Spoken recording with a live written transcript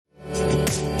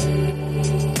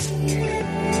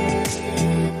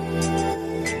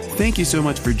Thank you so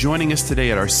much for joining us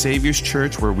today at our Savior's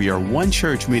Church, where we are one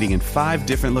church meeting in 5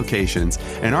 different locations.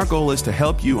 And our goal is to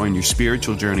help you on your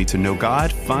spiritual journey to know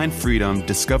God, find freedom,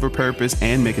 discover purpose,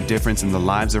 and make a difference in the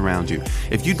lives around you.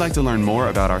 If you'd like to learn more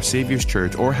about our Savior's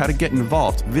Church or how to get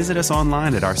involved, visit us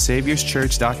online at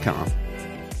oursaviorschurch.com.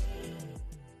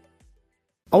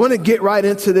 I want to get right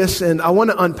into this, and I want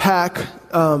to unpack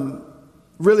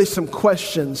really some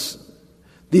questions.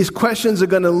 These questions are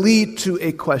going to lead to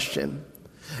a question.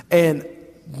 And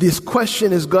this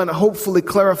question is going to hopefully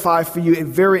clarify for you a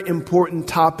very important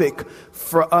topic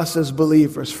for us as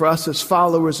believers, for us as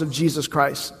followers of Jesus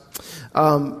Christ.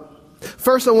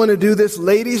 First, I want to do this.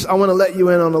 Ladies, I want to let you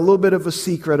in on a little bit of a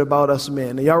secret about us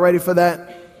men. Are y'all ready for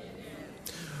that?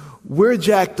 We're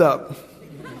jacked up.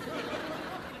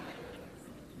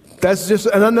 That's just,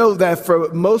 and I know that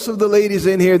for most of the ladies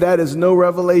in here, that is no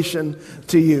revelation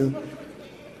to you.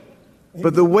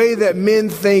 But the way that men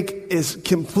think is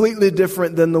completely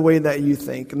different than the way that you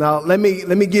think. Now, let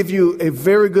me give you a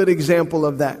very good example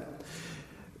of that.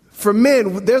 For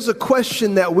men, there's a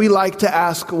question that we like to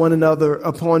ask one another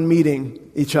upon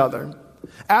meeting each other.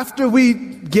 After we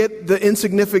get the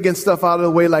insignificant stuff out of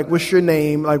the way, like, what's your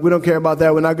name? Like, we don't care about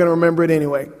that. We're not going to remember it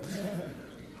anyway.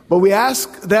 But we ask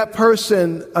that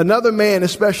person, another man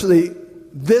especially,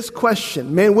 this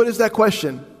question. Man, what is that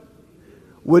question?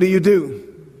 What do you do?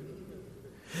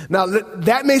 Now,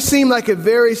 that may seem like a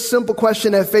very simple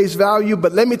question at face value,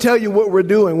 but let me tell you what we're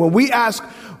doing. When we ask,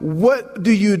 what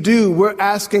do you do? We're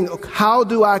asking, how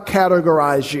do I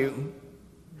categorize you?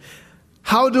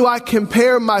 How do I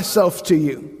compare myself to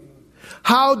you?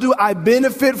 How do I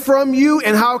benefit from you?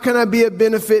 And how can I be a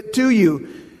benefit to you?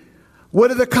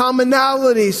 What are the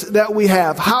commonalities that we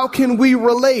have? How can we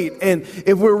relate? And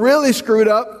if we're really screwed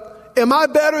up, am I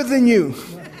better than you?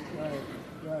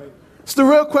 It's the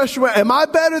real question. Am I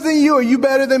better than you? Are you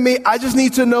better than me? I just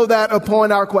need to know that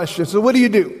upon our question. So what do you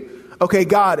do? Okay,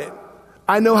 got it.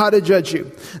 I know how to judge you.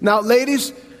 Now,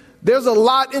 ladies, there's a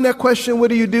lot in that question, what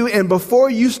do you do? And before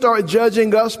you start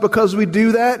judging us because we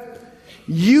do that,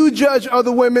 you judge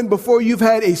other women before you've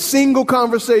had a single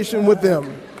conversation with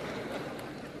them.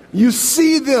 You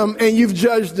see them and you've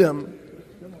judged them.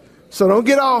 So don't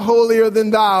get all holier than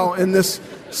thou in this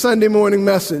Sunday morning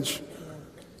message.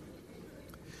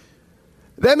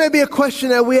 That may be a question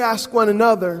that we ask one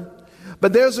another,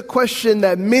 but there's a question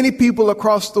that many people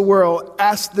across the world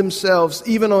ask themselves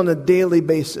even on a daily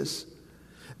basis.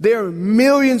 There are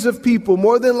millions of people,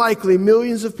 more than likely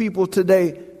millions of people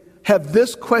today, have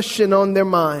this question on their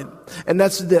mind, and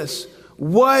that's this: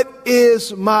 what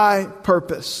is my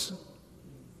purpose?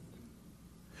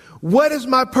 What is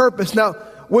my purpose? Now,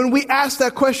 when we ask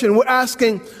that question, we're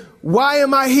asking, why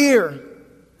am I here?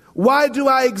 Why do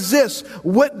I exist?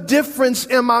 What difference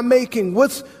am I making?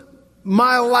 What's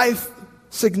my life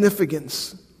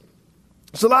significance?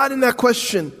 There's a lot in that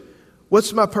question.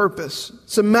 What's my purpose?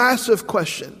 It's a massive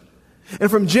question. And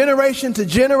from generation to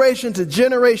generation to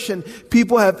generation,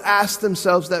 people have asked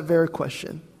themselves that very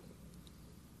question.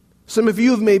 Some of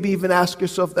you have maybe even asked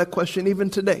yourself that question even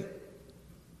today.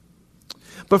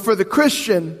 But for the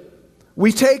Christian,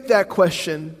 we take that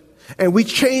question and we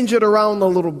change it around a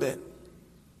little bit.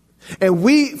 And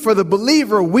for the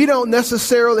believer, we don't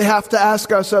necessarily have to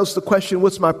ask ourselves the question,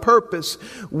 what's my purpose?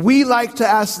 We like to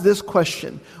ask this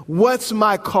question: what's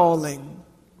my calling?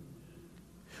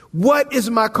 What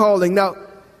is my calling? Now,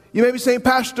 you may be saying,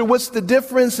 Pastor, what's the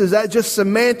difference? Is that just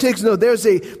semantics? No, there's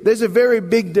a very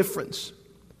big difference.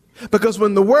 Because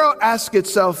when the world asks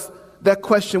itself that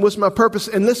question, what's my purpose?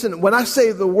 And listen, when I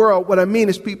say the world, what I mean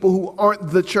is people who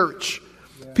aren't the church,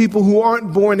 people who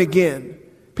aren't born again,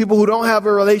 people who don't have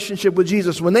a relationship with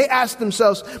Jesus. When they ask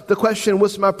themselves the question,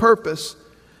 what's my purpose?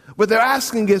 What they're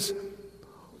asking is,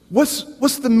 what's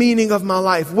the meaning of my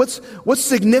life? What's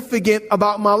significant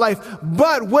about my life?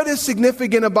 But what is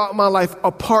significant about my life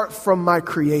apart from my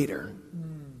Creator?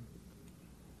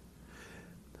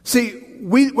 See,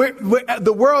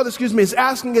 the world, is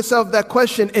asking itself that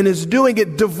question and is doing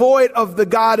it devoid of the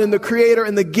God and the Creator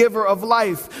and the giver of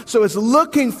life. So it's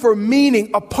looking for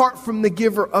meaning apart from the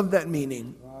giver of that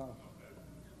meaning.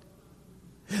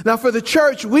 Now, for the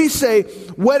church, we say,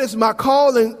 what is my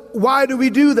calling? Why do we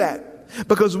do that?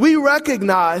 Because we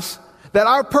recognize that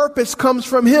our purpose comes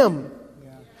from Him.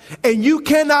 And you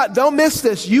cannot, don't miss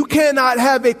this, you cannot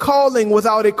have a calling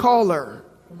without a caller.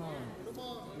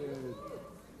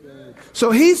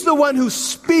 So He's the one who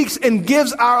speaks and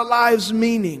gives our lives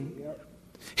meaning.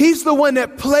 He's the one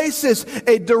that places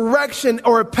a direction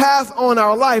or a path on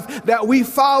our life that we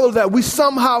follow, that we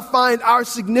somehow find our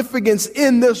significance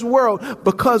in this world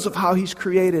because of how He's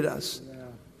created us.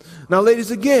 Now,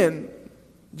 ladies, again,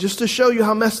 just to show you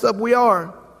how messed up we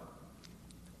are.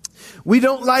 We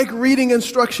don't like reading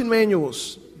instruction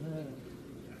manuals.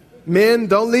 Men,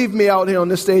 don't leave me out here on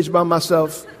this stage by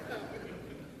myself.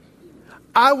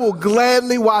 I will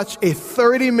gladly watch a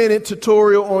 30-minute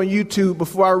tutorial on YouTube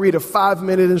before I read a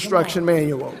 5-minute instruction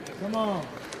manual. Come on.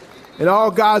 And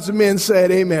all God's men said,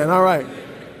 amen. All right.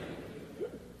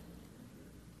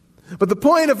 But the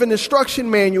point of an instruction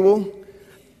manual,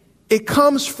 it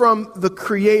comes from the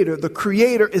Creator. The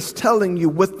Creator is telling you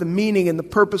what the meaning and the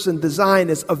purpose and design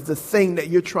is of the thing that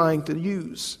you're trying to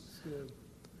use.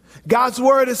 God's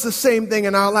word is the same thing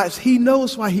in our lives. He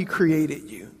knows why He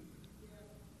created you.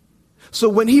 So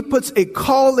when He puts a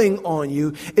calling on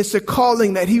you, it's a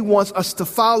calling that He wants us to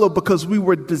follow because we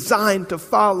were designed to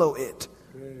follow it.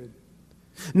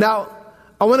 Now,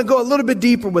 I want to go a little bit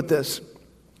deeper with this.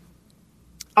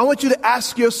 I want you to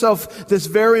ask yourself this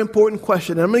very important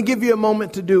question, and I'm going to give you a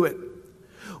moment to do it.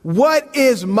 What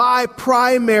is my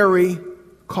primary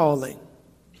calling?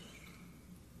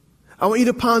 I want you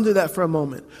to ponder that for a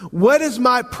moment. What is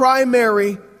my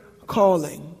primary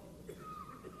calling?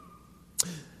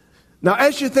 Now,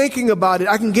 as you're thinking about it,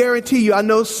 I can guarantee you, I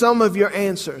know some of your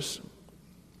answers.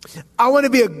 I want to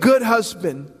be a good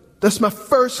husband. That's my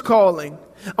first calling.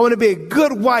 I want to be a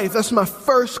good wife. That's my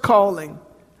first calling.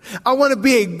 I want to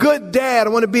be a good dad. I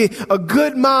want to be a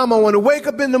good mom. I want to wake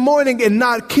up in the morning and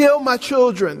not kill my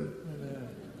children.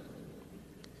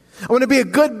 I want to be a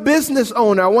good business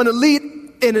owner. I want to lead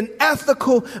in an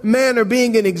ethical manner,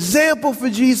 being an example for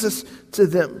Jesus to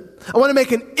them. I want to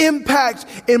make an impact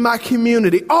in my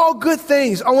community. All good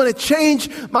things. I want to change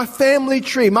my family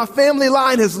tree. My family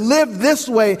line has lived this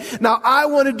way. Now I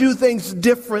want to do things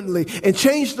differently and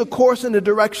change the course and the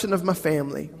direction of my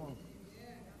family.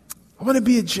 I want to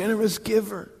be a generous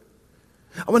giver.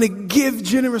 I want to give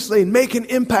generously and make an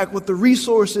impact with the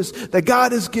resources that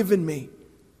God has given me.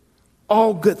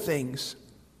 All good things.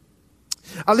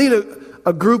 I lead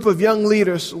a group of young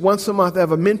leaders once a month. I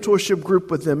have a mentorship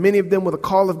group with them, many of them with a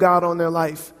call of God on their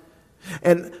life.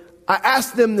 And I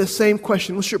asked them the same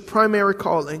question: what's your primary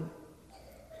calling?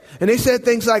 And they said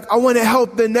things like, I want to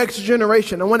help the next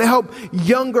generation. I want to help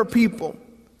younger people.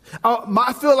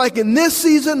 I feel like in this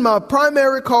season, my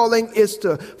primary calling is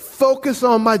to focus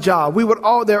on my job.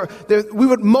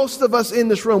 Most of us in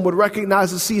this room would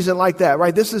recognize a season like that,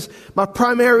 right? This is my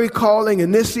primary calling,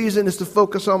 and this season is to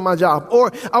focus on my job.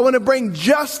 Or I want to bring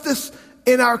justice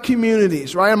in our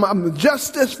communities, right? I'm a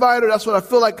justice fighter. That's what I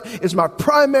feel like is my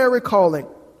primary calling.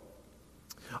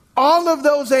 All of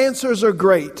those answers are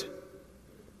great,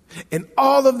 and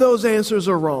all of those answers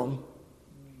are wrong.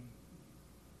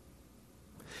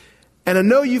 And I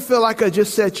know you feel like I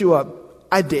just set you up.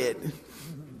 I did.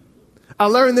 I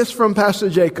learned this from Pastor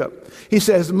Jacob. He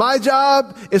says, my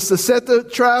job is to set the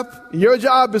trap. Your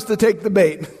job is to take the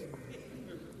bait.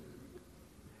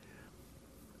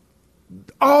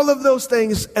 All of those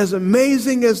things, as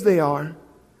amazing as they are,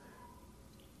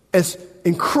 as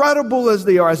incredible as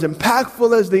they are, as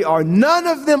impactful as they are, none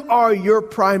of them are your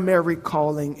primary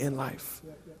calling in life.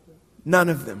 None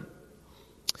of them.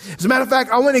 As a matter of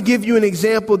fact, I want to give you an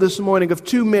example this morning of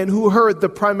two men who heard the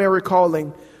primary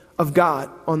calling of God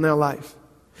on their life.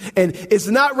 And it's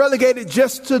not relegated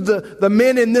just to the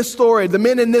men in this story, the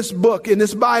men in this book, in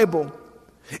this Bible.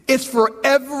 It's for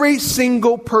every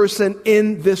single person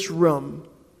in this room.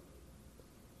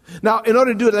 Now, in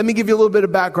order to do it, let me give you a little bit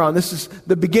of background. This is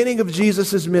the beginning of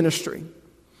Jesus' ministry.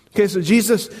 Okay, so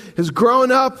Jesus has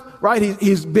grown up, right?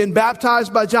 He's been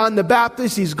baptized by John the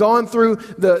Baptist. He's gone through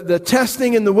the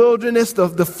testing in the wilderness,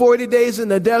 the 40 days in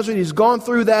the desert. He's gone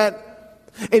through that,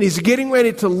 and he's getting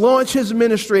ready to launch his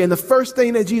ministry. And the first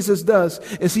thing that Jesus does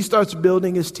is he starts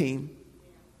building his team.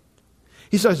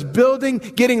 He starts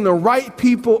getting the right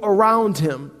people around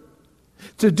him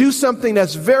to do something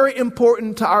that's very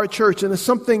important to our church, and it's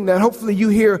something that hopefully you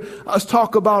hear us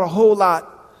talk about a whole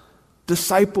lot: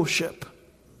 discipleship.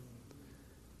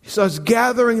 He starts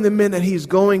gathering the men that he's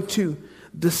going to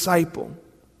disciple.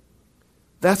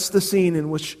 That's the scene in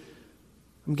which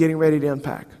I'm getting ready to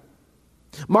unpack.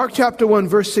 Mark chapter 1,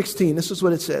 verse 16. This is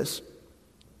what it says.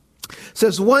 It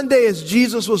says, one day as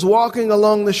Jesus was walking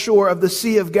along the shore of the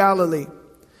Sea of Galilee,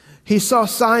 he saw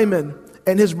Simon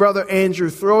and his brother Andrew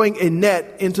throwing a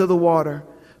net into the water,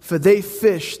 for they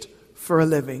fished for a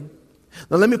living.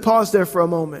 Now let me pause there for a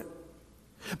moment.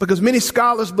 Because many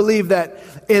scholars believe that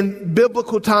in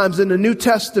biblical times, in the New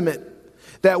Testament,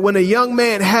 that when a young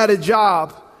man had a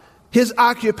job, his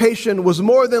occupation was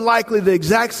more than likely the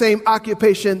exact same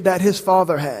occupation that his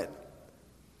father had.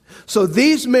 So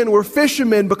these men were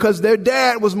fishermen because their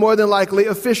dad was more than likely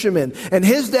a fisherman. And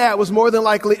his dad was more than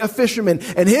likely a fisherman.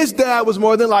 And his dad was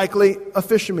more than likely a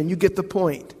fisherman. You get the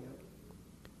point.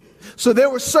 So there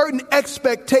were certain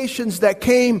expectations that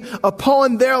came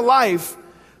upon their life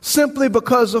simply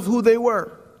because of who they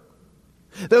were.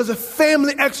 There was a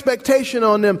family expectation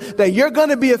on them that you're going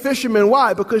to be a fisherman.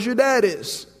 Why? Because your dad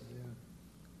is.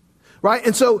 Right?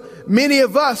 And so many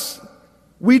of us,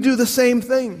 we do the same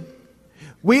thing.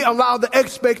 We allow the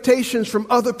expectations from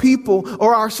other people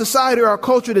or our society or our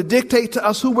culture to dictate to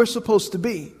us who we're supposed to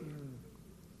be.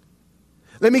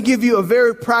 Let me give you a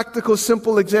very practical,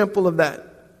 simple example of that.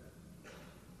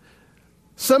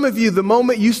 Some of you, the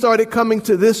moment you started coming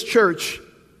to this church,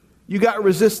 you got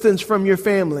resistance from your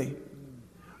family.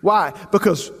 Why?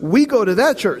 Because we go to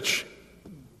that church.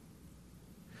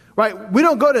 Right? We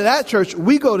don't go to that church.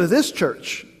 We go to this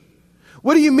church.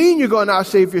 What do you mean you're going to our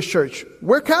Savior's church?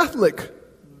 We're Catholic.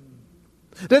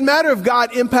 Doesn't matter if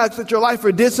God impacted your life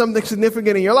or did something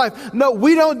significant in your life. No,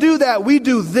 we don't do that. We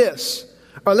do this.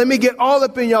 Or let me get all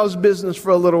up in y'all's business for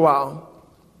a little while.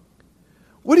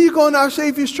 What are you going to our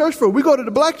Savior's church for? We go to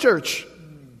the black church.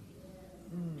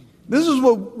 This is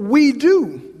what we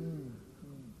do.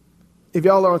 If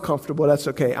y'all are uncomfortable, that's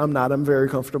okay. I'm not. I'm very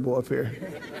comfortable up here.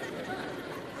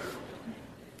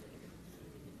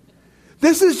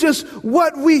 This is just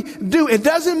what we do. It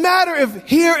doesn't matter if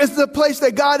here is the place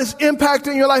that God is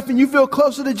impacting your life and you feel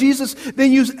closer to Jesus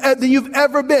than you've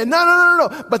ever been.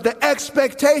 No. But the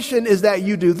expectation is that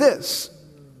you do this.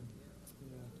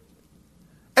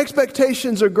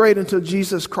 Expectations are great until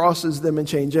Jesus crosses them and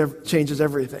changes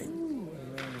everything.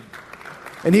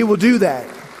 And he will do that.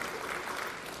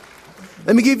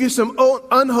 Let me give you some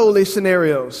unholy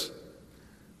scenarios.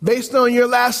 Based on your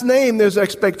last name, there's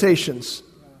expectations.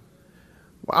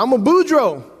 Well, I'm a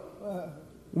Boudreaux.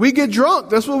 We get drunk.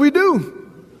 That's what we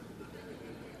do.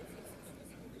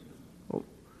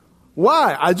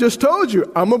 Why? I just told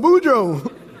you. I'm a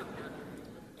Boudreaux.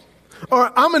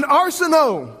 Or I'm an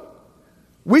Arsenault.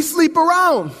 We sleep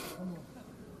around.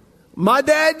 My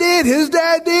dad did. His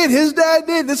dad did. His dad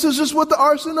did. This is just what the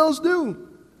Arsenauts do.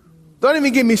 Don't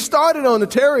even get me started on the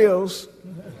Terrios.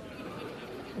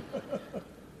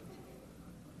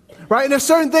 Right? And there's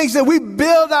certain things that we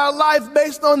build our life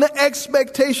based on the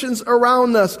expectations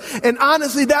around us. And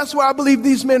honestly, that's where I believe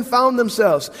these men found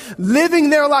themselves. Living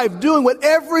their life, doing what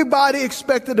everybody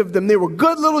expected of them. They were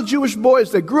good little Jewish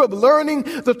boys that grew up learning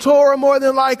the Torah more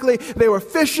than likely. They were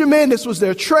fishermen. This was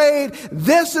their trade.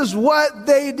 This is what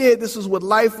they did. This is what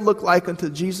life looked like until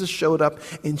Jesus showed up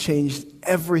and changed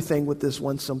everything with this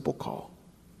one simple call.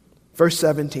 Verse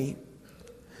 17.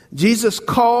 Jesus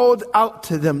called out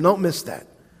to them. Don't miss that.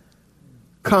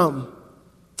 Come,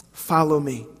 follow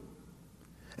me,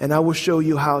 and I will show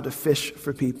you how to fish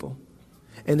for people.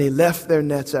 And they left their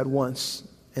nets at once,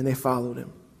 and they followed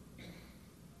him.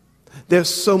 There's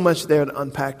so much there to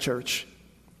unpack, church.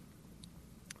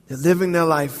 They're living their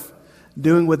life,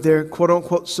 doing what they're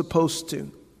quote-unquote supposed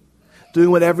to, doing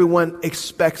what everyone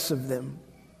expects of them.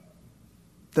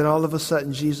 Then all of a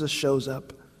sudden, Jesus shows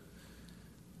up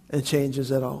and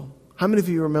changes it all. How many of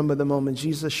you remember the moment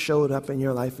Jesus showed up in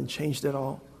your life and changed it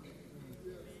all?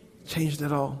 Changed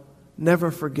it all.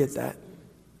 Never forget that.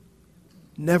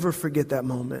 Never forget that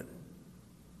moment.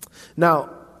 Now,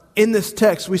 in this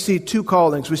text, we see two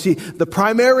callings. We see the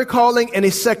primary calling and a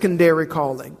secondary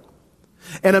calling.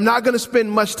 And I'm not going to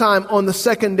spend much time on the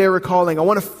secondary calling. I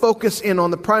want to focus in on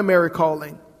the primary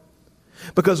calling.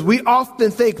 Because we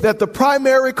often think that the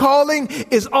primary calling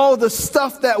is all the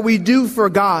stuff that we do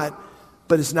for God,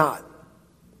 but it's not.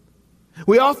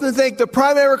 We often think the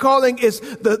primary calling is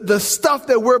the stuff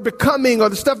that we're becoming or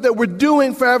the stuff that we're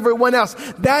doing for everyone else.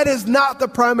 That is not the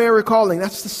primary calling.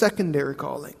 That's the secondary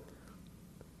calling.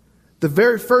 The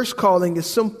very first calling is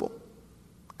simple.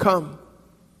 Come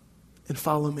and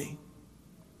follow me.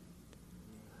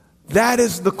 That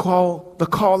is the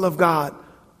call of God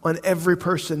on every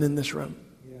person in this room.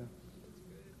 Yeah.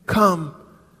 Come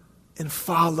and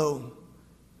follow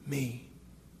me.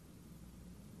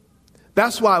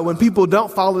 That's why when people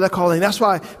don't follow that calling, that's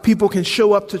why people can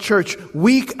show up to church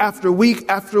week after week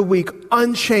after week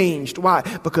unchanged. Why?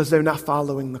 Because they're not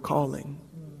following the calling.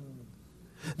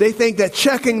 They think that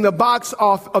checking the box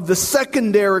off of the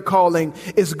secondary calling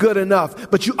is good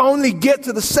enough. But you only get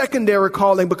to the secondary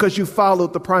calling because you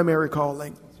followed the primary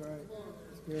calling.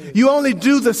 You only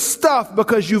do the stuff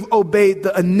because you've obeyed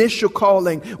the initial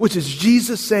calling, which is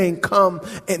Jesus saying, come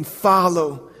and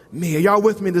follow me. Are y'all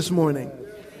with me this morning?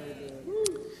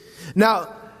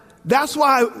 Now, that's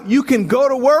why you can go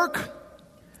to work.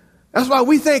 That's why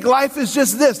we think life is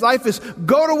just this. Life is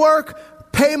go to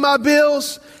work, pay my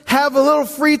bills, have a little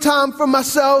free time for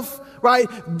myself, right?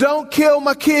 Don't kill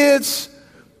my kids.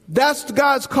 That's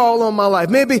God's call on my life.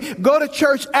 Maybe go to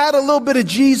church, add a little bit of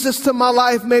Jesus to my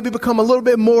life, maybe become a little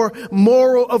bit more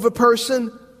moral of a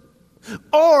person.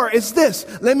 Or it's this,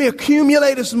 let me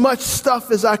accumulate as much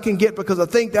stuff as I can get because I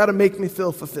think that'll make me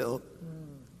feel fulfilled.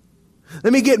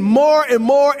 Let me get more and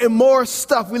more and more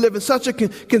stuff. We live in such a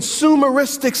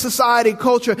consumeristic society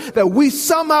culture that we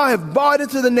somehow have bought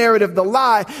into the narrative, the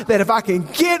lie, that if I can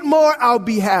get more, I'll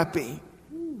be happy.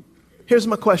 Here's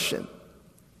my question.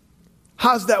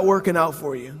 How's that working out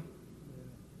for you?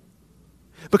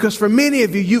 Because for many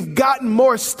of you, you've gotten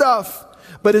more stuff,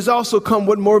 but it's also come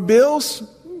with more bills.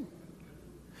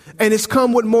 And it's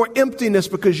come with more emptiness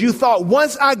because you thought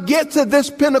once I get to this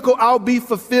pinnacle, I'll be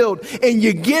fulfilled. And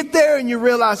you get there and you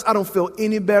realize I don't feel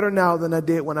any better now than I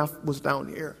did when I was down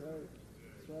here.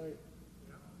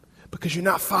 Because you're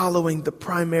not following the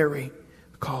primary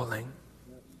calling.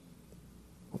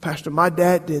 Well, Pastor, my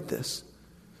dad did this.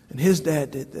 And his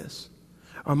dad did this.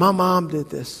 Or my mom did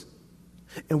this.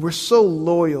 And we're so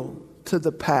loyal to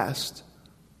the past.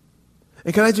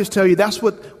 And can I just tell you, that's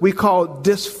what we call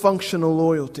dysfunctional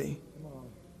loyalty.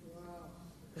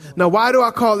 Now, why do I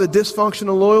call it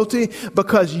dysfunctional loyalty?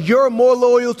 Because you're more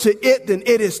loyal to it than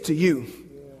it is to you.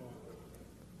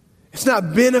 It's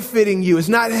not benefiting you. It's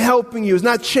not helping you. It's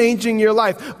not changing your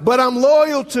life. But I'm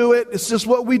loyal to it. It's just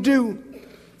what we do.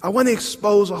 I want to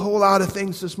expose a whole lot of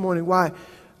things this morning. Why?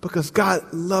 Because God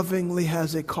lovingly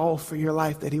has a call for your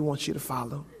life that He wants you to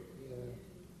follow.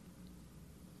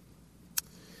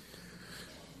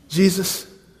 Jesus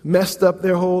messed up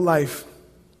their whole life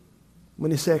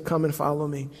when He said, come and follow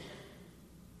me.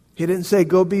 He didn't say,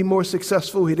 go be more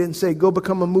successful. He didn't say, go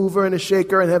become a mover and a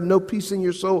shaker and have no peace in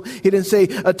your soul. He didn't say,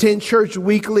 attend church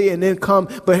weekly and then come,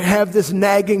 but have this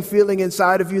nagging feeling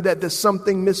inside of you that there's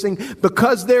something missing,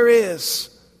 because there is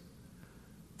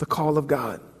the call of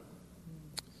God.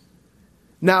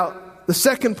 Now, the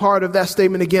second part of that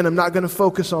statement, again, I'm not going to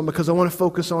focus on because I want to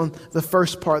focus on the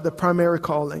first part, the primary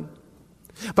calling.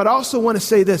 But I also want to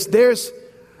say this,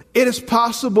 it is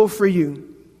possible for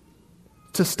you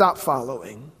to stop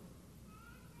following.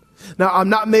 Now, I'm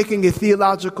not making a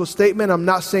theological statement. I'm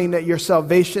not saying that your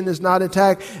salvation is not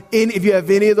intact. If you have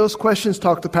any of those questions,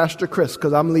 talk to Pastor Chris,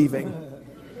 because I'm leaving.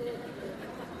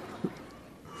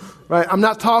 Right? I'm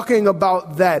not talking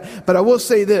about that. But I will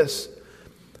say this.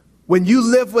 When you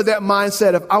live with that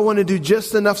mindset of, I want to do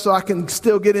just enough so I can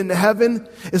still get into heaven,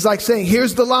 it's like saying,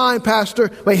 here's the line,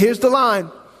 Pastor. Wait, here's the line.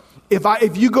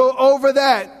 If you go over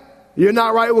that, you're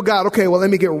not right with God. Okay, well, let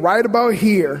me get right about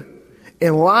here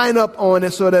and line up on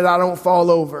it so that I don't fall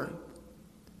over.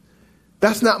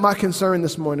 That's not my concern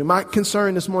this morning. My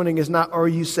concern this morning is not, are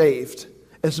you saved?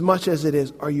 As much as it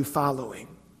is, are you following?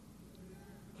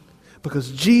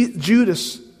 Because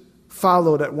Judas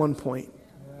followed at one point.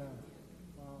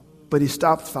 But he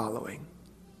stopped following.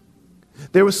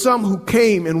 There were some who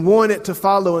came and wanted to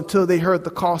follow until they heard the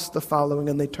cost of following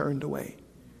and they turned away.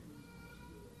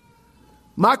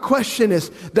 My question is,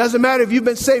 doesn't matter if you've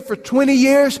been saved for 20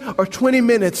 years or 20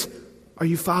 minutes, are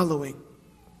you following?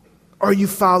 Are you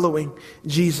following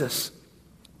Jesus?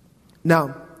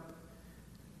 Now,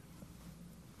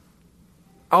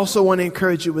 I also want to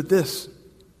encourage you with this.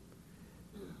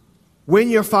 When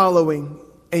you're following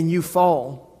and you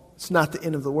fall, it's not the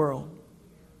end of the world.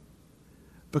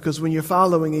 Because when you're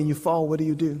following and you fall, what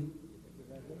do?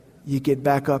 You get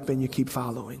back up and you keep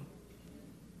following.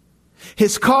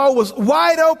 His call was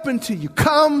wide open to you.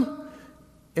 Come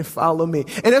and follow me.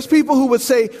 And there's people who would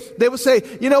say,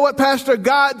 you know what, Pastor,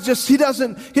 God he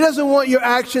doesn't want your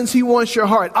actions. He wants your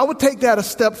heart. I would take that a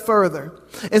step further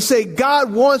and say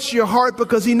God wants your heart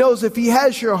because He knows if He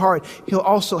has your heart, He'll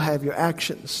also have your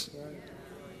actions.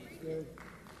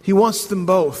 He wants them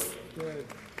both.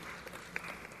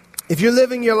 If you're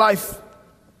living your life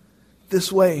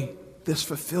this way, this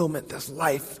fulfillment, this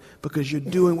life, because you're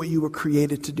doing what you were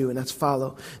created to do, and that's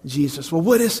follow Jesus. Well,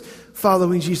 what does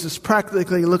following Jesus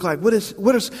practically look like? What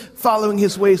does following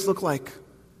His ways look like?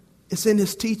 It's in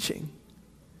His teaching.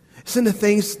 It's in the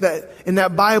things that in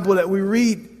that Bible that we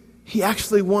read. He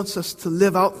actually wants us to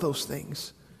live out those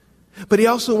things. But He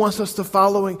also wants us to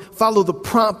follow the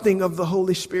prompting of the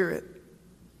Holy Spirit.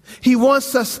 He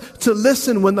wants us to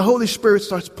listen when the Holy Spirit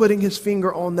starts putting His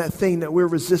finger on that thing that we're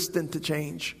resistant to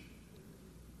change.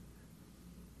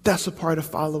 That's a part of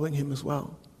following Him as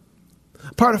well.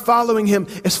 Part of following Him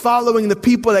is following the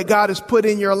people that God has put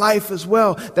in your life as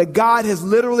well. That God has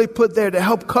literally put there to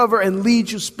help cover and lead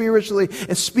you spiritually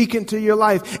and speak into your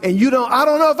life. And I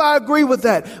don't know if I agree with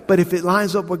that, but if it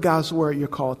lines up with God's word, you're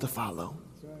called to follow.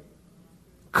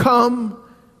 Come,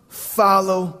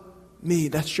 follow me.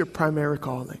 That's your primary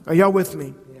calling. Are y'all with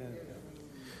me?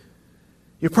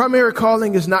 Your primary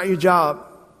calling is not your job.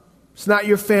 It's not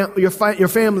your family,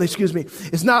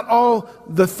 It's not all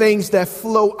the things that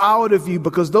flow out of you,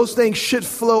 because those things should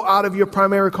flow out of your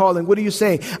primary calling. What are you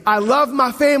saying? I love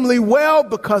my family well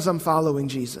because I'm following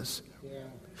Jesus.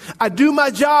 I do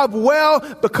my job well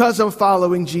because I'm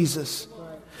following Jesus.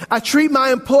 I treat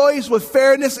my employees with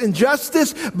fairness and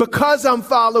justice because I'm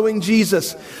following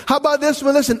Jesus. How about this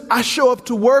one? Listen, I show up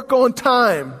to work on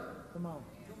time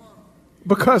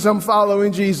because I'm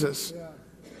following Jesus.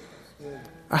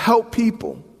 I help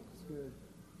people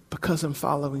because I'm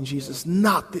following Jesus,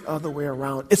 not the other way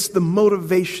around. It's the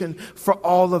motivation for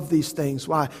all of these things.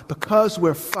 Why? Because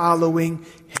we're following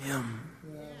Him.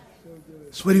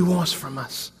 That's what He wants from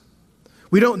us.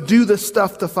 We don't do the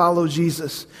stuff to follow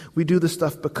Jesus. We do the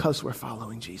stuff because we're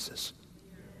following Jesus.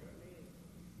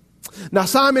 Now,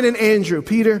 Simon and Andrew,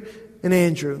 Peter and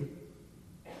Andrew,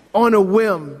 on a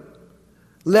whim,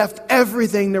 left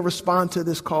everything to respond to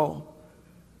this call.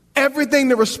 Everything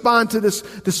to respond to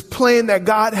this plan that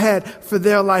God had for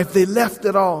their life. They left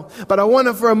it all. But I want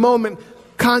to, for a moment,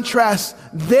 contrast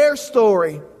their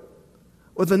story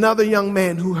with another young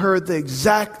man who heard the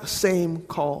exact same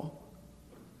call.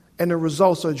 And the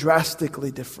results are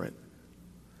drastically different.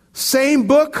 Same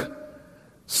book,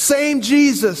 same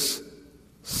Jesus,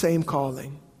 same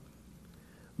calling.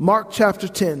 Mark chapter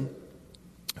 10,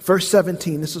 verse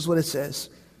 17. This is what it says.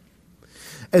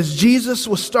 As Jesus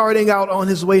was starting out on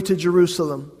his way to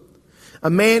Jerusalem, a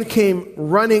man came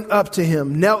running up to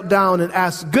him, knelt down and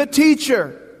asked, "Good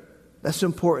teacher," that's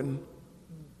important,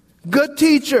 "good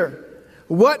teacher,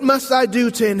 what must I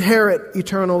do to inherit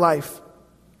eternal life?"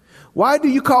 "Why do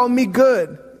you call me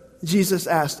good?" Jesus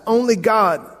asked. "Only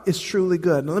God is truly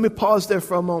good." Now let me pause there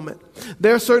for a moment.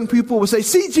 There are certain people who will say,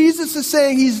 "See, Jesus is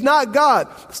saying He's not God."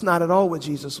 That's not at all what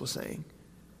Jesus was saying.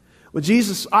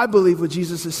 I believe what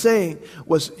Jesus is saying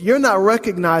was, you're not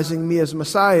recognizing me as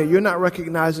Messiah. You're not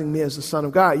recognizing me as the Son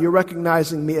of God. You're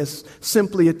recognizing me as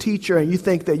simply a teacher, and you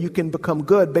think that you can become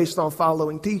good based on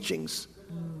following teachings.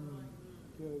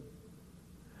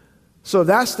 So if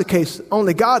that's the case,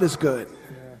 only God is good.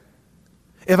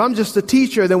 If I'm just a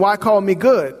teacher, then why call me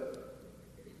good?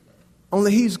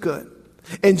 Only He's good.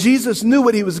 And Jesus knew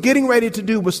what He was getting ready to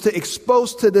do was to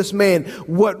expose to this man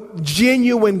what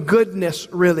genuine goodness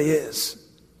really is.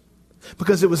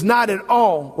 Because it was not at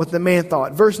all what the man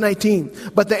thought. Verse 19,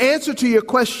 "But the answer to your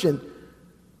question,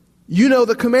 you know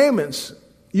the commandments.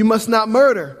 You must not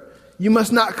murder. You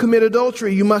must not commit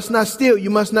adultery. You must not steal.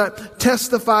 You must not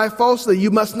testify falsely.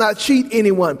 You must not cheat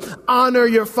anyone. Honor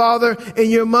your father and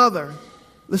your mother."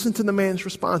 Listen to the man's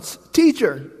response.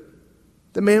 "Teacher,"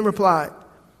 the man replied,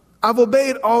 "I've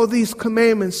obeyed all these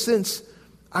commandments since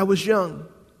I was young."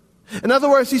 In other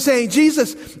words, he's saying,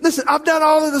 Jesus, listen, I've done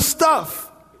all of the stuff.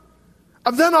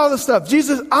 I've done all the stuff.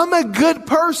 Jesus, I'm a good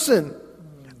person.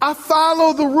 I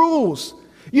follow the rules.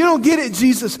 You don't get it,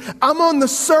 Jesus. I'm on the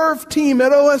serve team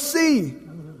at OSC.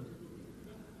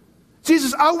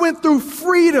 Jesus, I went through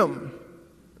freedom.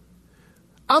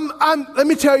 Let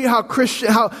me tell you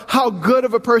how good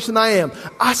of a person I am.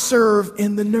 I serve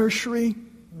in the nursery.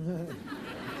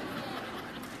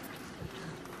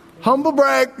 Humble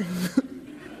brag.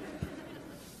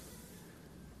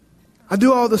 I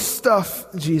do all the stuff,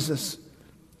 Jesus.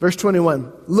 Verse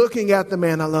 21, looking at the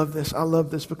man, I love this. I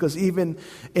love this because even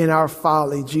in our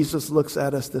folly, Jesus looks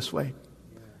at us this way.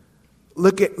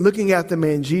 Looking at the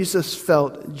man, Jesus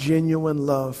felt genuine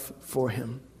love for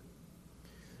him.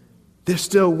 "There's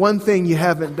still one thing you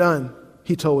haven't done,"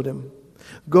 he told him.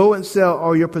 "Go and sell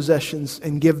all your possessions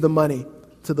and give the money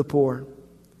to the poor,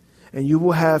 and you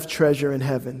will have treasure in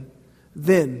heaven.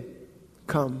 Then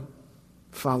come,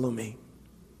 follow me."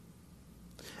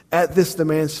 At this, the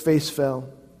man's face fell,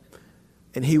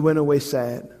 and he went away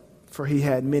sad, for he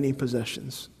had many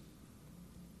possessions.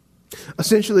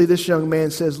 Essentially, this young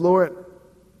man says, "Lord,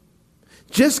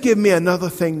 just give me another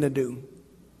thing to do.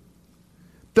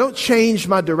 Don't change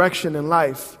my direction in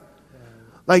life.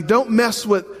 Like, don't mess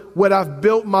with what I've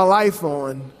built my life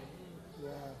on.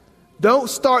 Don't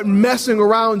start messing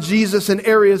around, Jesus, in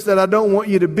areas that I don't want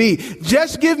you to be.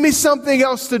 Just give me something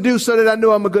else to do so that I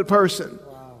know I'm a good person."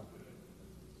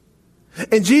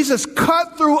 And Jesus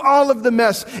cut through all of the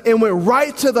mess and went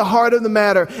right to the heart of the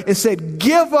matter and said,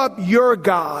 "Give up your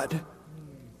God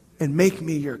and make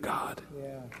me your God.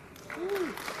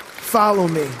 Follow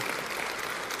me."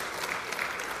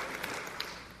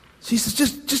 Jesus,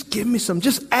 just give me some.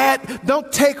 Just add.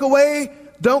 Don't take away.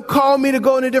 Don't call me to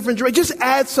go in a different direction. Just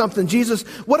add something. Jesus,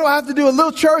 what do I have to do? A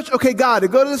little church? Okay, God, to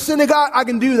go to the synagogue, I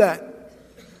can do that.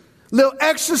 Little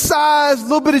exercise, a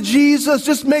little bit of Jesus,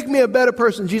 just make me a better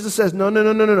person. Jesus says, no.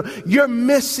 You're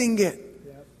missing it.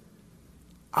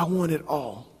 I want it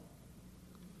all.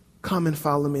 Come and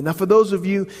follow me. Now, for those of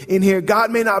you in here,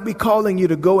 God may not be calling you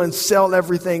to go and sell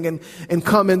everything and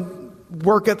come and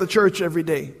work at the church every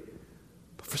day.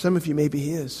 But for some of you, maybe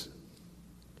He is.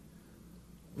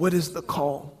 What is the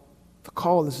call? The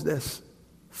call is this: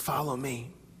 follow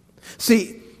me.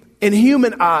 See, in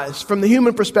human eyes, from the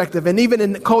human perspective, and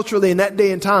even culturally in that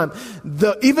day and time,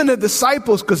 even the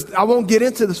disciples, because I won't get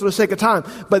into this for the sake of time,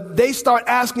 but they start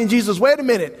asking Jesus, wait a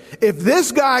minute, if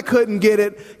this guy couldn't get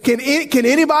it, can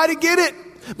anybody get it?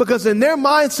 Because in their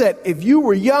mindset, if you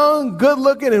were young, good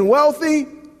looking, and wealthy,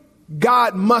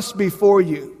 God must be for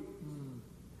you.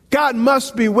 God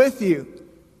must be with you.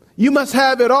 You must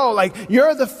have it all. Like,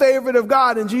 you're the favorite of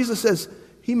God. And Jesus says,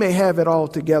 He may have it all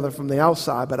together from the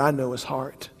outside, but I know his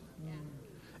heart.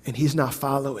 And he's not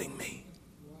following me.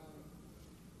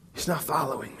 He's not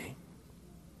following me.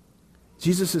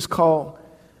 Jesus' call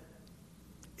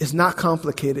is not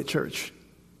complicated, church.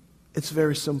 It's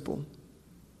very simple.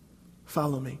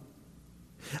 Follow me.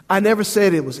 I never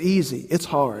said it was easy. It's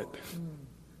hard.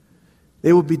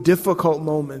 There will be difficult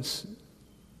moments,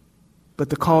 but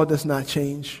the call does not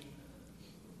change.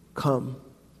 Come.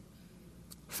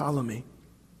 Follow me.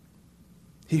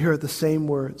 He heard the same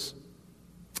words.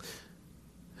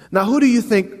 Now, who do you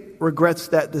think regrets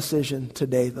that decision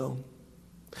today, though?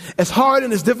 As hard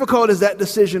and as difficult as that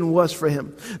decision was for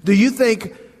him, do you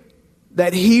think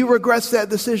that he regrets that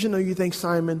decision, or you think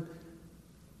Simon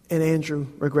and Andrew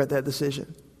regret that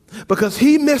decision? Because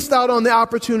he missed out on the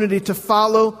opportunity to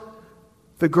follow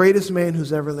the greatest man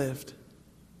who's ever lived.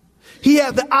 He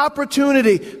had the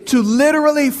opportunity to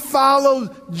literally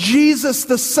follow Jesus,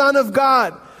 the Son of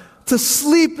God, to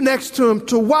sleep next to him,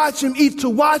 to watch him eat, to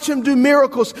watch him do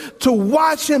miracles, to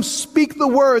watch him speak the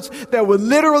words that would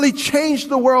literally change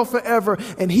the world forever.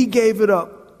 And he gave it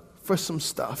up for some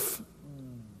stuff.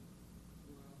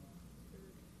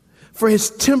 For his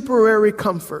temporary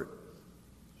comfort.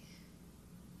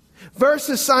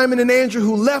 Versus Simon and Andrew,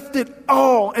 who left it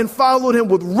all and followed him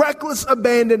with reckless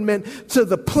abandonment to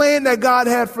the plan that God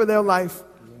had for their life.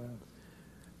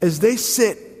 As they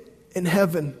sit in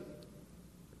heaven,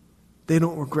 they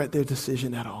don't regret their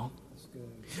decision at all.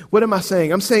 What am I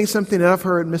saying? I'm saying something that I've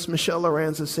heard Miss Michelle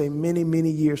Lorenza say many,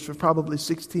 many years, for probably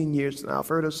 16 years now. I've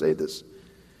heard her say this.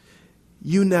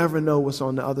 You never know what's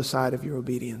on the other side of your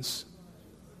obedience.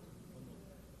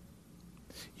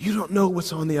 You don't know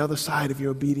what's on the other side of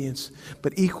your obedience,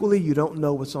 but equally you don't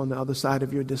know what's on the other side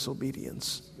of your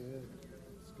disobedience.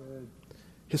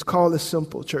 His call is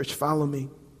simple, church. Follow me.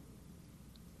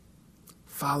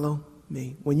 Follow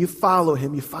me. When you follow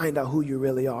him, you find out who you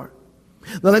really are.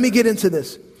 Now let me get into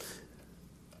this,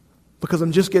 because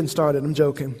I'm just getting started. I'm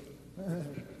joking.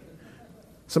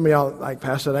 Some of y'all like,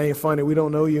 Pastor, that ain't funny. We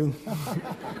don't know you.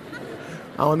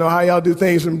 I don't know how y'all do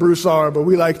things in Broussard, but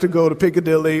we like to go to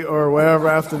Piccadilly or wherever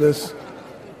after this.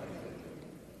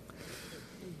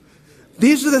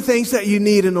 These are the things that you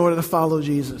need in order to follow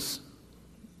Jesus.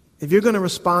 If you're going to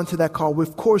respond to that call,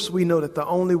 of course we know that the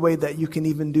only way that you can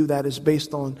even do that is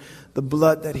based on the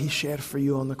blood that he shed for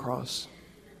you on the cross.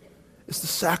 It's the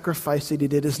sacrifice that he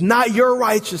did. It's not your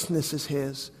righteousness, it's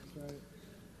his.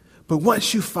 But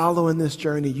once you follow in this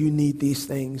journey, you need these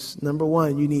things. Number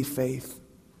one, you need faith.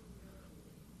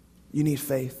 You need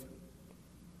faith.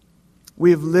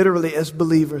 We have literally, as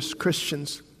believers,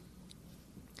 Christians,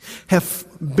 have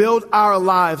built our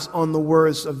lives on the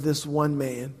words of this one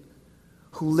man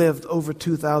who lived over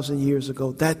 2,000 years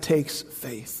ago. That takes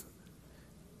faith.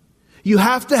 You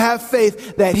have to have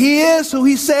faith that he is who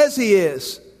he says he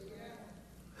is.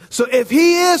 So if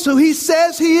he is who he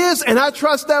says he is, and I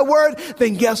trust that word,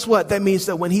 then guess what? That means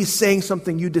that when he's saying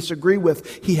something you disagree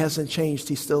with, he hasn't changed.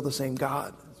 He's still the same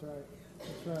God. That's right.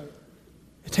 That's right.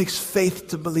 It takes faith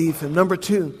to believe him. Number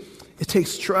two, it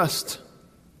takes trust.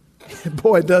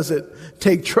 Boy, does it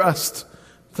take trust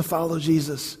to follow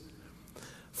Jesus.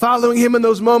 Following him in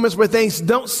those moments where things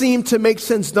don't seem to make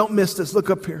sense. Don't miss this. Look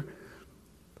up here.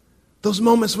 Those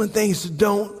moments when things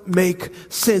don't make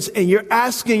sense and you're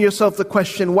asking yourself the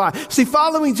question, why? See,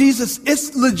 following Jesus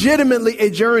is legitimately a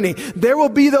journey. There will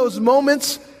be those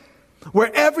moments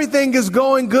where everything is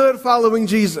going good following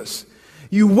Jesus.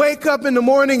 You wake up in the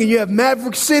morning and you have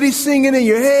Maverick City singing in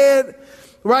your head,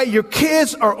 right? Your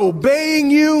kids are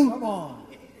obeying you. Come on.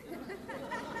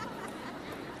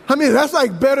 I mean, that's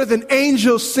like better than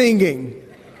angels singing.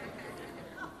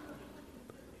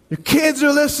 Your kids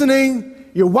are listening.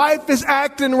 Your wife is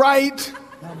acting right.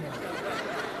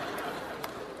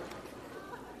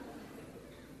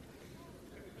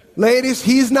 Ladies,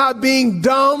 he's not being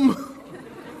dumb.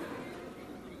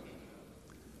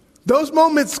 Those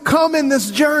moments come in this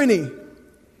journey.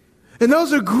 And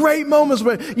those are great moments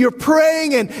when you're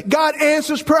praying and God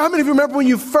answers prayer. How many of you remember when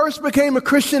you first became a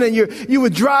Christian and you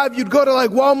would drive, you'd go to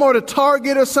like Walmart or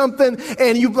Target or something,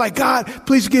 and you'd be like, God,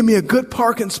 please give me a good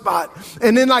parking spot.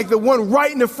 And then like the one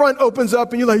right in the front opens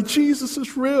up and you're like, Jesus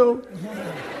is real.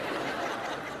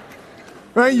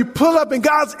 Right? You pull up and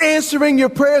God's answering your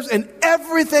prayers and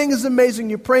everything is amazing.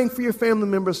 You're praying for your family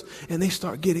members and they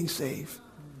start getting saved.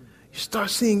 You start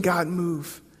seeing God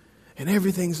move and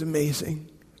everything's amazing.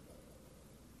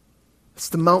 It's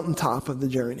the mountaintop of the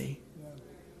journey.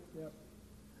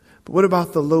 But what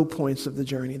about the low points of the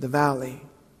journey, the valley?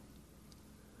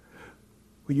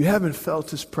 Where you haven't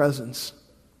felt his presence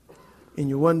and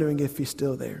you're wondering if he's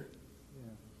still there.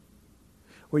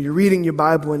 Where you're reading your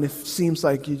Bible and it seems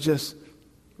like you're just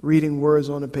reading words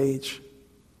on a page.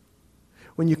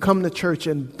 When you come to church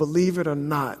and believe it or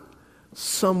not,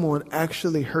 someone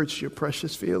actually hurts your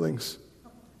precious feelings.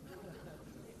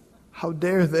 How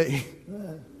dare they?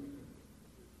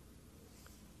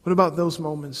 What about those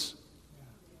moments?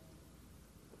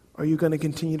 Are you going to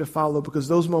continue to follow? Because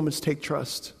those moments take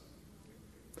trust.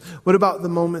 What about the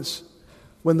moments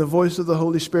when the voice of the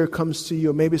Holy Spirit comes to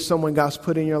you, or maybe someone God's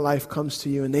put in your life comes to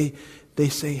you and they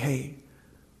say, hey,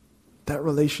 that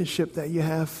relationship that you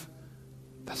have,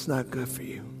 that's not good for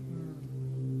you.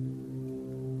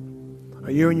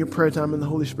 Or you're in your prayer time and the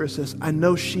Holy Spirit says, I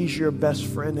know she's your best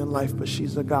friend in life, but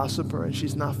she's a gossiper and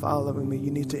she's not following me.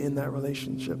 You need to end that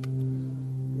relationship.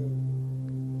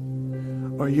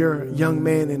 Or you're a young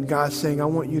man and God's saying, I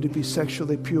want you to be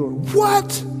sexually pure.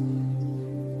 What?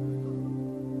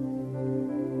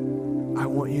 I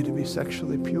want you to be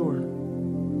sexually pure.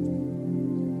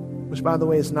 Which, by the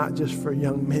way, is not just for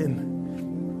young men.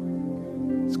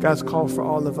 It's God's call for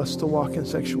all of us to walk in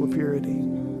sexual purity.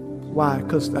 Why?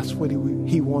 Because that's what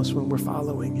he wants when we're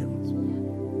following him.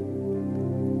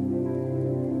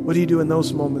 What do you do in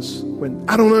those moments when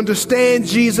I don't understand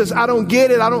Jesus, I don't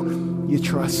get it, you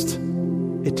trust.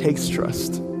 It takes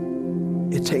trust.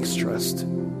 It takes trust.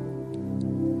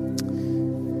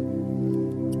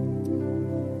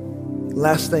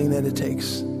 Last thing that it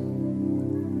takes,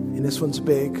 and this one's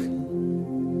big,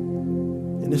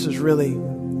 and this is really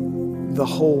the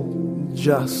whole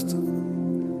gist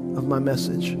of my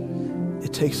message.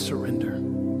 It takes surrender.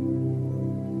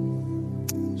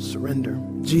 Surrender.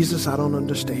 Jesus, I don't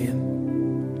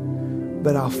understand,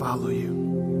 but I'll follow you.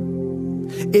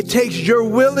 It takes your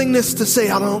willingness to say,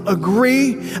 I don't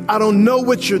agree. I don't know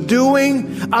what you're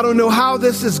doing. I don't know how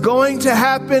this is going to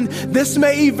happen. This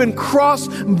may even cross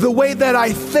the way that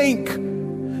I think.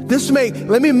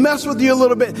 Let me mess with you a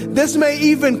little bit. This may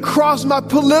even cross my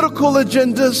political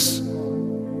agendas.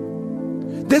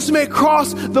 This may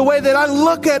cross the way that I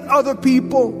look at other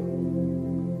people.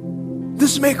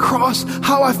 This may cross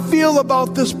how I feel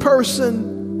about this person.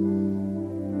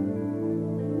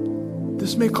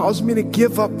 This may cause me to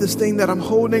give up this thing that I'm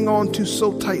holding on to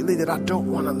so tightly that I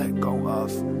don't want to let go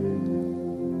of.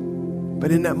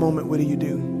 But in that moment, what do? You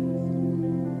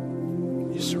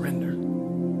surrender.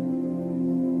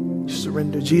 You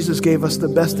surrender. Jesus gave us the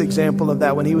best example of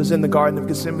that when he was in the Garden of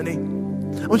Gethsemane.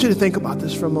 I want you to think about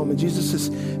this for a moment. Jesus has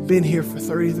been here for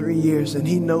 33 years and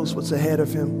he knows what's ahead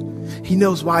of him. He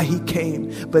knows why he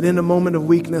came. But in a moment of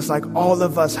weakness, like all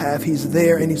of us have, he's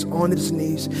there and he's on his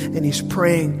knees and he's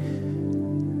praying.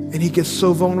 And he gets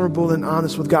so vulnerable and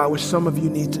honest with God, which some of you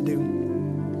need to do.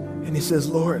 And he says,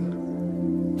 Lord,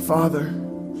 Father,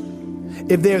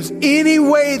 if there's any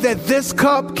way that this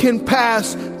cup can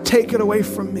pass, take it away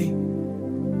from me.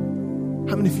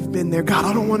 How many of you have been there? God,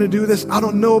 I don't want to do this. I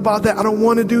don't know about that. I don't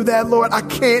want to do that, Lord. I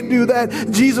can't do that.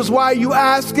 Jesus, why are you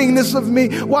asking this of me?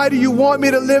 Why do you want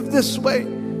me to live this way? But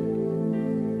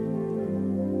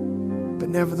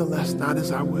nevertheless, not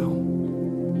as I will.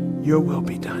 Your will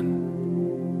be done.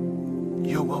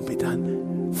 Your will be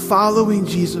done. Following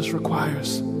Jesus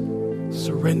requires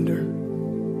surrender,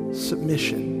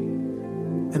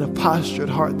 submission, and a postured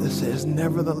heart that says,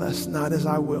 nevertheless, not as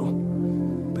I will,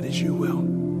 but as you will.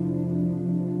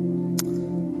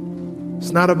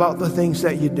 It's not about the things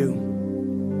that you do.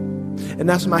 And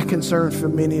that's my concern for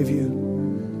many of you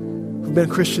who've been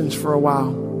Christians for a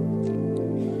while.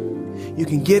 You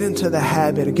can get into the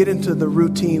habit or get into the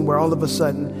routine where all of a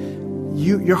sudden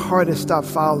your heart has stopped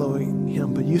following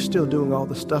him, but you're still doing all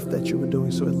the stuff that you were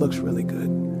doing, so it looks really good.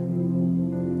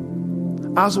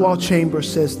 Oswald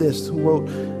Chambers says this, who wrote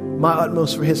My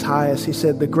Utmost for His Highest. He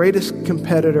said, the greatest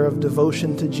competitor of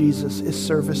devotion to Jesus is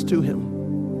service to him.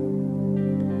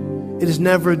 It is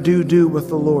never do with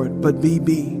the Lord, but be,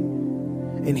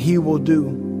 and he will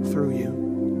do through you.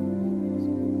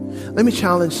 Let me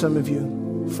challenge some of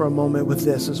you for a moment with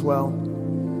this as well.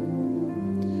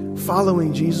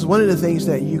 Following Jesus, one of the things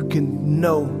that you can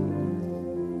know,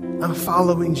 I'm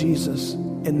following Jesus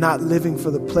and not living for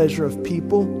the pleasure of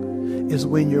people, is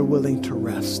when you're willing to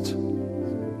rest.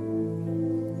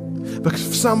 Because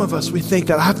for some of us, we think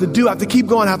that I have to keep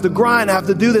going, I have to grind, I have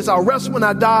to do this, I'll rest when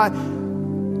I die.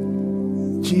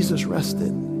 Jesus rested.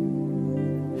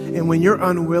 And when you're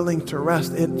unwilling to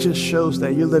rest, it just shows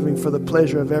that you're living for the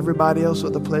pleasure of everybody else or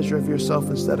the pleasure of yourself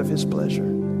instead of his pleasure.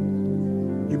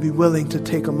 You'd be willing to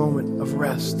take a moment of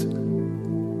rest.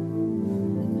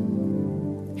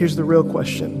 Here's the real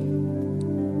question.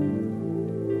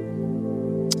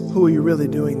 Who are you really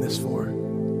doing this for?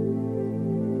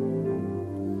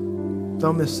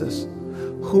 Don't miss this.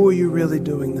 Who are you really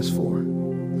doing this for?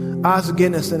 Os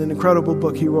Guinness, in an incredible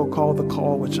book he wrote called The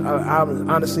Call, which I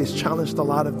honestly has challenged a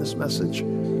lot of this message,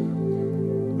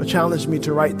 or challenged me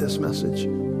to write this message.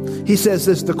 He says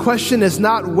this: the question is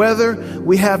not whether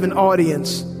we have an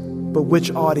audience, but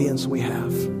which audience we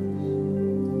have.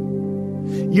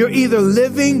 You're either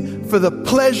living for the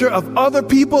pleasure of other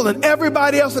people and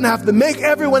everybody else and have to make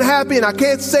everyone happy, and I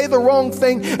can't say the wrong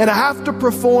thing and I have to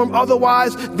perform,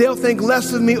 otherwise they'll think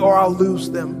less of me or I'll lose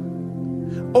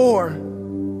them. Or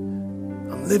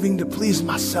I'm living to please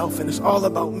myself and it's all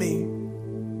about me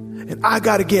and I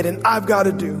got to get and I've got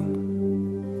to do.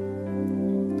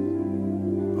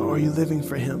 Or are you living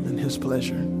for him and his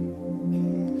pleasure?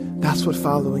 That's what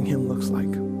following him looks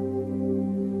like.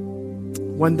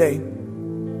 One day,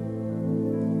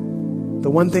 the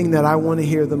one thing that I want to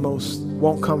hear the most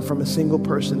won't come from a single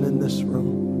person in this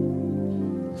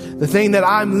room. The thing that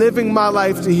I'm living my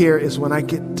life to hear is when I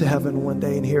get to heaven one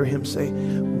day and hear him say,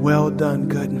 well done,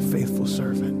 good and faithful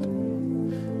servant.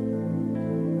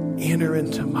 Enter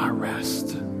into my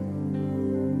rest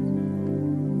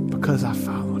because I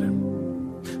followed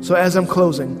him. So as I'm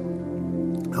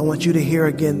closing, I want you to hear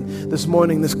again this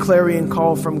morning this clarion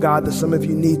call from God that some of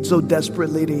you need so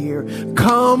desperately to hear.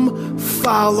 Come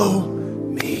follow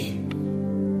me.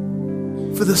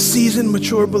 For the seasoned,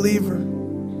 mature believer,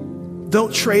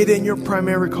 don't trade in your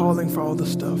primary calling for all the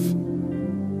stuff.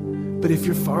 But if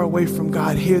you're far away from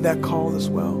God, hear that call as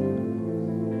well.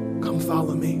 Come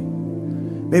follow me.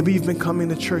 Maybe you've been coming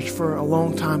to church for a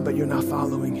long time, but you're not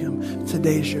following him.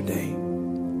 Today's your day.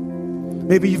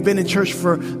 Maybe you've been in church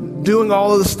for doing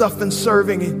all of the stuff and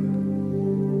serving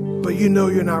him, but you know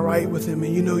you're not right with him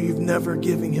and you know you've never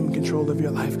given him control of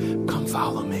your life. Come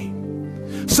follow me.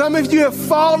 Some of you have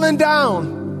fallen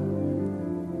down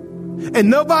and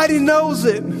nobody knows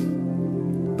it,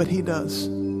 but he does.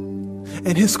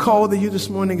 And his call to you this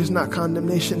morning is not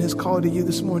condemnation. His call to you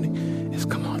this morning is,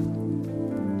 come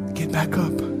on, get back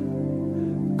up.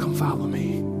 Come follow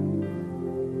me.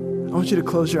 I want you to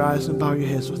close your eyes and bow your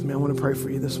heads with me. I want to pray for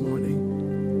you this morning.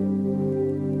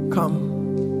 Come.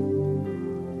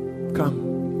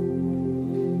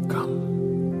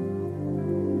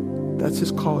 That's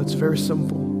his call. It's very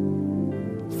simple.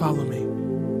 Follow me.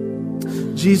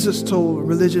 Jesus told a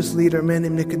religious leader, a man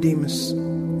named Nicodemus,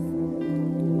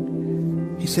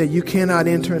 he said, you cannot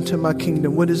enter into my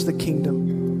kingdom. What is the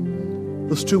kingdom?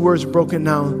 Those two words broken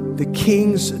down. The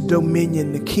king's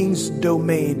dominion, the king's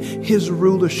domain, his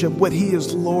rulership, what he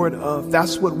is Lord of.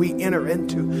 That's what we enter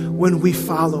into when we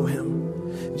follow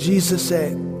him. Jesus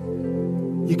said,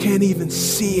 you can't even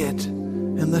see it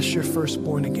unless you're first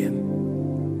born again.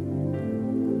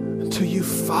 Until you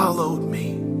followed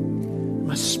me,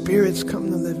 my spirit's come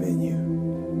to live in you.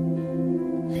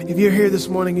 If you're here this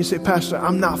morning, you say, Pastor,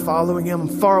 I'm not following him. I'm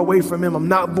far away from him. I'm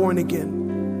not born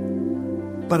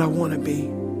again, but I want to be.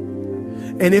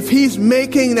 And if he's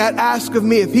making that ask of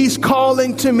me, if he's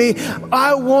calling to me,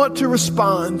 I want to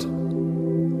respond.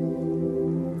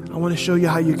 I want to show you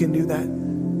how you can do that.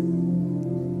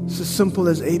 It's as simple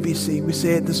as ABC. We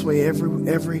say it this way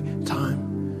every time.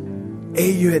 A,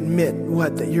 you admit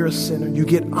what? That you're a sinner. You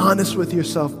get honest with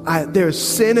yourself. There's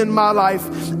sin in my life.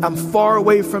 I'm far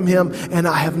away from him and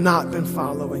I have not been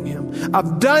following him.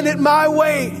 I've done it my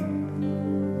way.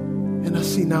 And I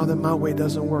see now that my way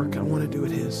doesn't work. I want to do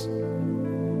it his.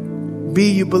 B,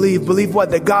 you believe. Believe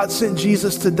what? That God sent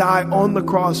Jesus to die on the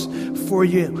cross for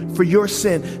you, for your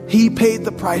sin. He paid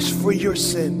the price for your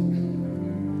sin.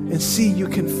 And C, you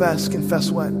confess.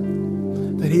 Confess what?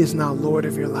 That he is now Lord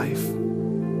of your life.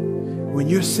 When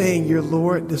you're saying you're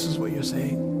Lord, this is what you're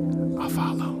saying. I'll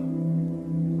follow.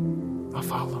 I'll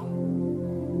follow.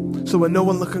 So with no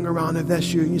one looking around, if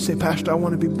that's you, and you say, Pastor, I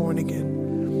want to be born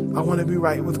again. I want to be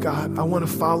right with God. I want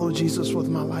to follow Jesus with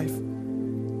my life.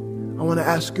 I want to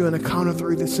ask you on a count of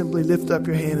three to simply lift up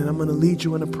your hand, and I'm going to lead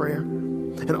you in a prayer.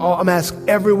 And I'm asking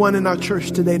everyone in our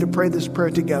church today to pray this prayer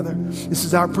together. This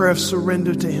is our prayer of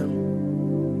surrender to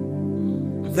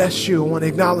him. If that's you, I want to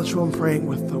acknowledge who I'm praying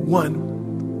with.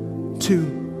 1,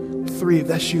 2, 3. If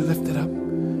that's you, lift it up.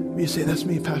 You say, that's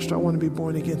me, Pastor. I want to be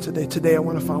born again today. Today I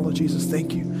want to follow Jesus.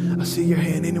 Thank you. I see your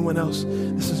hand. Anyone else?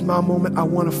 This is my moment. I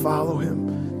want to follow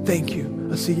him. Thank you.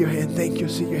 I see your hand. Thank you. I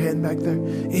see your hand back there.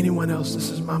 Anyone else? This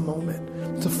is my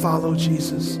moment to follow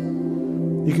Jesus.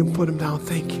 You can put him down.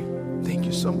 Thank you. Thank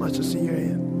you so much. I see your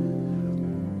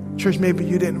hand. Church, maybe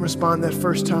you didn't respond that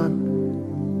first time.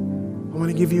 I want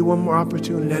to give you one more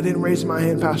opportunity. I didn't raise my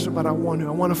hand, Pastor, but I want to.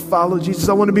 I want to follow Jesus.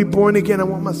 I want to be born again. I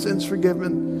want my sins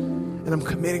forgiven. And I'm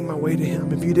committing my way to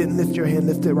him. If you didn't lift your hand,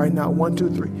 lift it right now. 1, 2,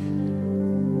 3.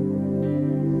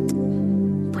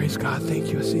 Praise God.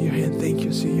 Thank you. I see your hand. Thank you.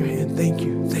 I see your hand. Thank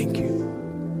you. Thank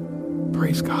you.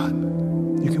 Praise God.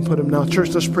 You can put them now. Church,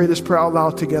 let's pray this prayer out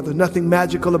loud together. Nothing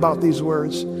magical about these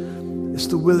words. It's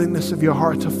the willingness of your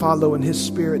heart to follow in his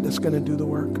spirit that's going to do the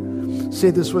work. Say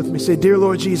this with me. Say, dear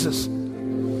Lord Jesus,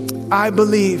 I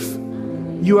believe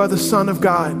you are the Son of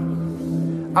God.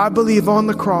 I believe on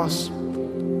the cross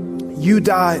you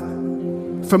died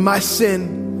for my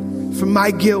sin, for my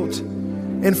guilt,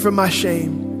 and for my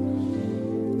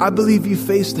shame. I believe you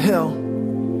faced hell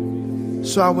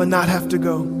so I would not have to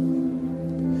go.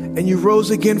 And you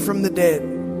rose again from the dead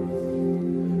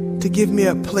to give me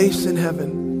a place in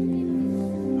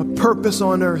heaven, a purpose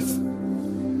on earth,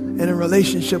 and a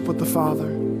relationship with the Father.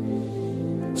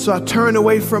 So I turn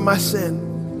away from my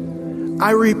sin. I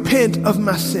repent of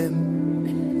my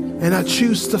sin, and I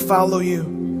choose to follow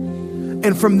you.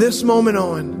 And from this moment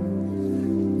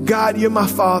on, God, you're my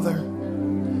Father.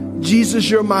 Jesus,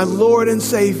 you're my Lord and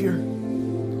Savior.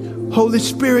 Holy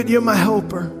Spirit, you're my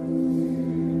helper.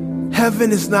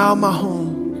 Heaven is now my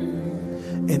home,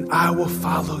 and I will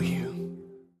follow you.